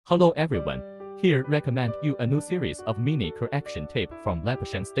Hello everyone. Here recommend you a new series of mini correction tape from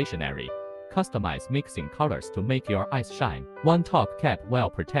Labshan Stationery. Customize mixing colors to make your eyes shine. One top cap well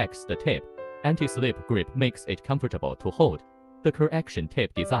protects the tape. Anti-slip grip makes it comfortable to hold. The correction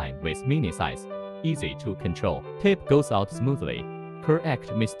tape design with mini size. Easy to control. Tape goes out smoothly.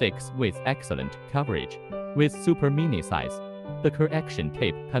 Correct mistakes with excellent coverage. With super mini size, the correction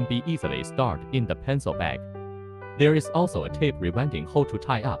tape can be easily stored in the pencil bag. There is also a tape rewinding hole to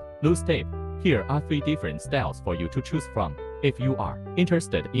tie up loose tape. Here are 3 different styles for you to choose from. If you are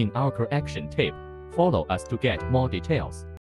interested in our correction tape, follow us to get more details.